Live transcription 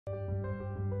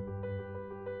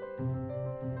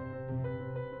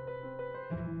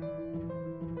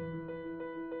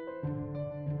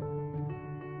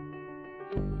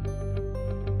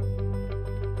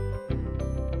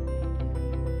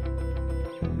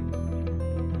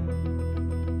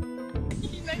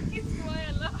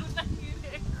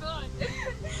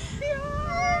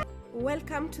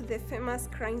Welcome to the famous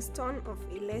crying stone of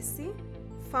Ilesi,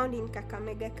 found in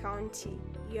Kakamega County,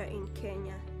 here in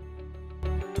Kenya.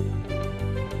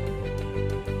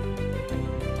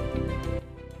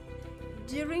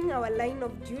 During our line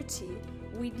of duty,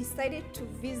 we decided to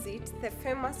visit the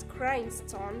famous crying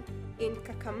stone in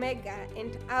Kakamega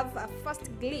and have a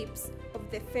first glimpse of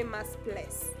the famous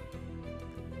place.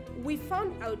 We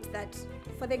found out that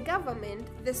for the government,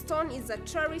 the stone is a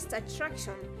tourist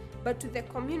attraction, but to the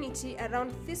community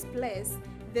around this place,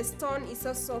 the stone is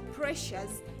also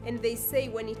precious, and they say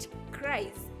when it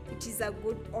cries, it is a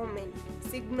good omen,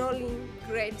 signaling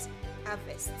great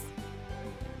harvest.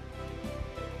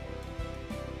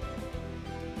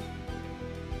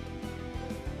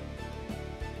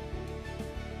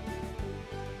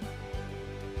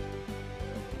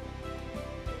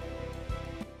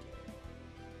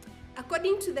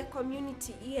 According to the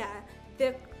community here,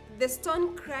 the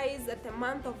stone cries at the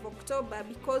month of October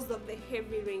because of the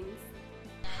heavy rains.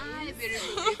 Hi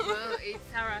beautiful people, it's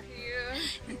Sarah here.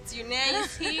 It's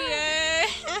Eunice here.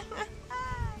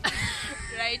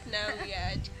 Right now we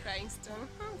are at Crying Stone,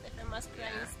 the famous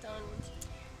Crying Stone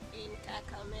in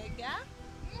Kakamega.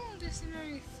 The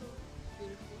scenery is so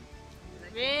beautiful.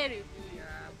 Like Very beautiful.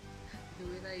 Yeah, the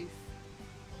weather is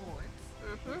hot.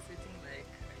 It's sitting like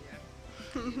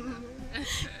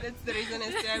That's the reason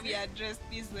as why we are dressed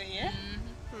this way, yeah?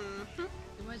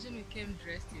 Imagine we came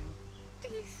dressed in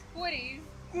these hoodies.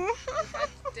 We had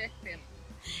to take them.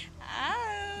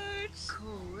 Ouch!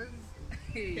 Cause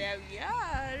There we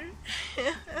are.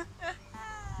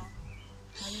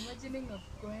 I'm imagining of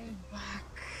going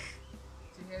back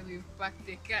to where we parked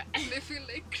the car and I feel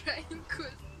like crying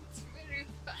because it's very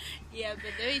far. Yeah,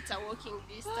 but the way it's a walking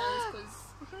distance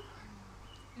because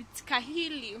it's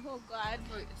Kahili, oh God.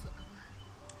 So,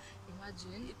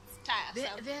 imagine. It's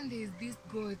tiresome. Then there's this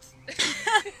goat.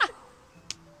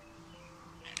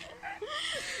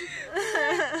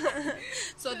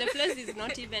 So the place is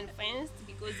not even fenced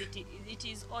because it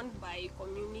is owned by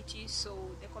community,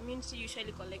 so the community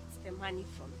usually collects the money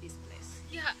from this place.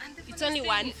 Yeah, and the It's only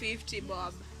 150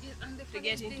 bob. Yes, and the to funny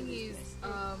get into thing this is,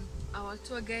 place. our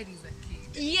tour guide is a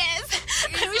kid. Yes!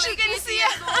 I wish you Like can 8 see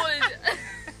years it. old.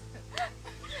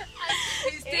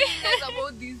 He's telling us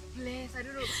about this place. I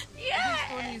don't know. Yeah.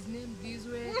 This one is named this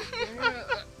way.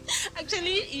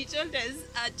 Actually, he told us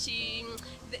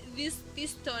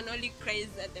this stone only cries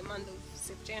at the month of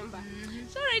September.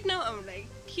 So right now I'm like,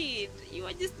 kid, you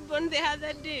were just born the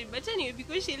other day. But anyway,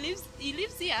 because he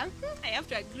lives here, I have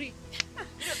to agree.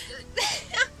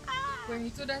 When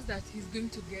he told us that he's going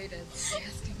to guide us, I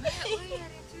asked him, why are you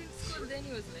in school? Then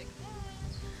he was like,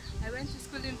 I went to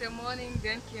school in the morning,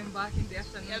 then came back in the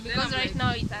afternoon. Yeah, Then because I'm right like,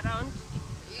 now it's around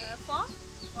 4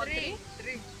 or 3.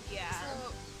 3. Yeah.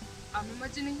 So I'm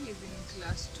imagining he's in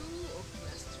class 2 or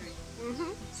class 3.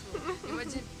 So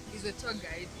imagine he's a tour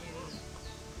guide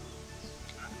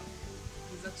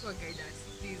at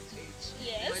this age.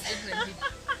 Yes. Imagine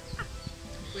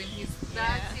when he's 30,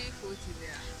 Yeah. 40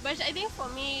 there. But I think for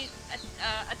me,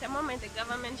 at the moment, the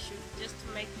government should just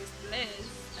make this place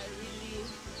a really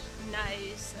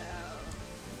nice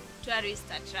tourist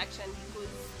attraction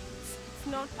because it's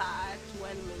not that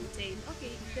well maintained.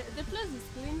 Okay, the place is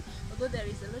clean, although there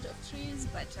is a lot of trees,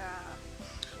 but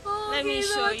let me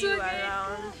show you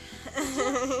around.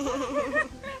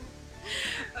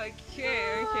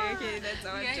 Okay, that's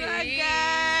our tour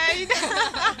guide.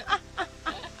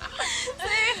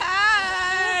 Say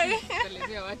hi.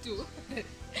 Tuelezea watu.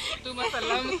 Tuma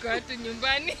salamu kwa watu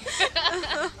nyumbani.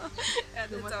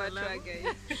 That's our tour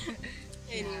guide.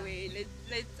 Anyway,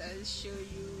 let's show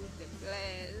you the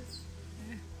place.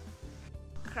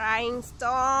 Crying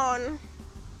Stone.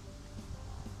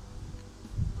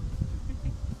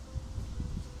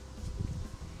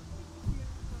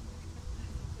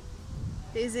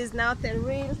 This is now the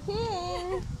real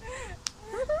thing.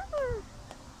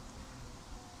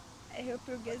 I hope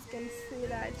you guys can see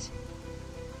that.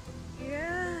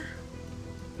 Yeah.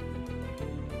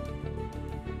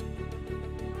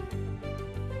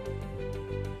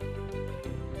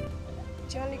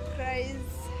 It only cries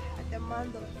at the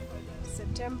month of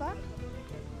September.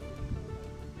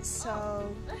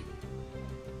 So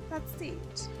that's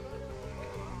it.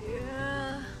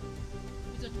 Yeah.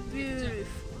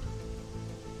 Beautiful.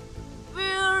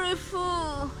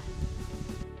 Beautiful.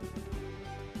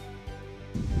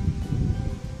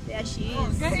 There she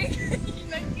is. Okay.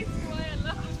 Like it's wild.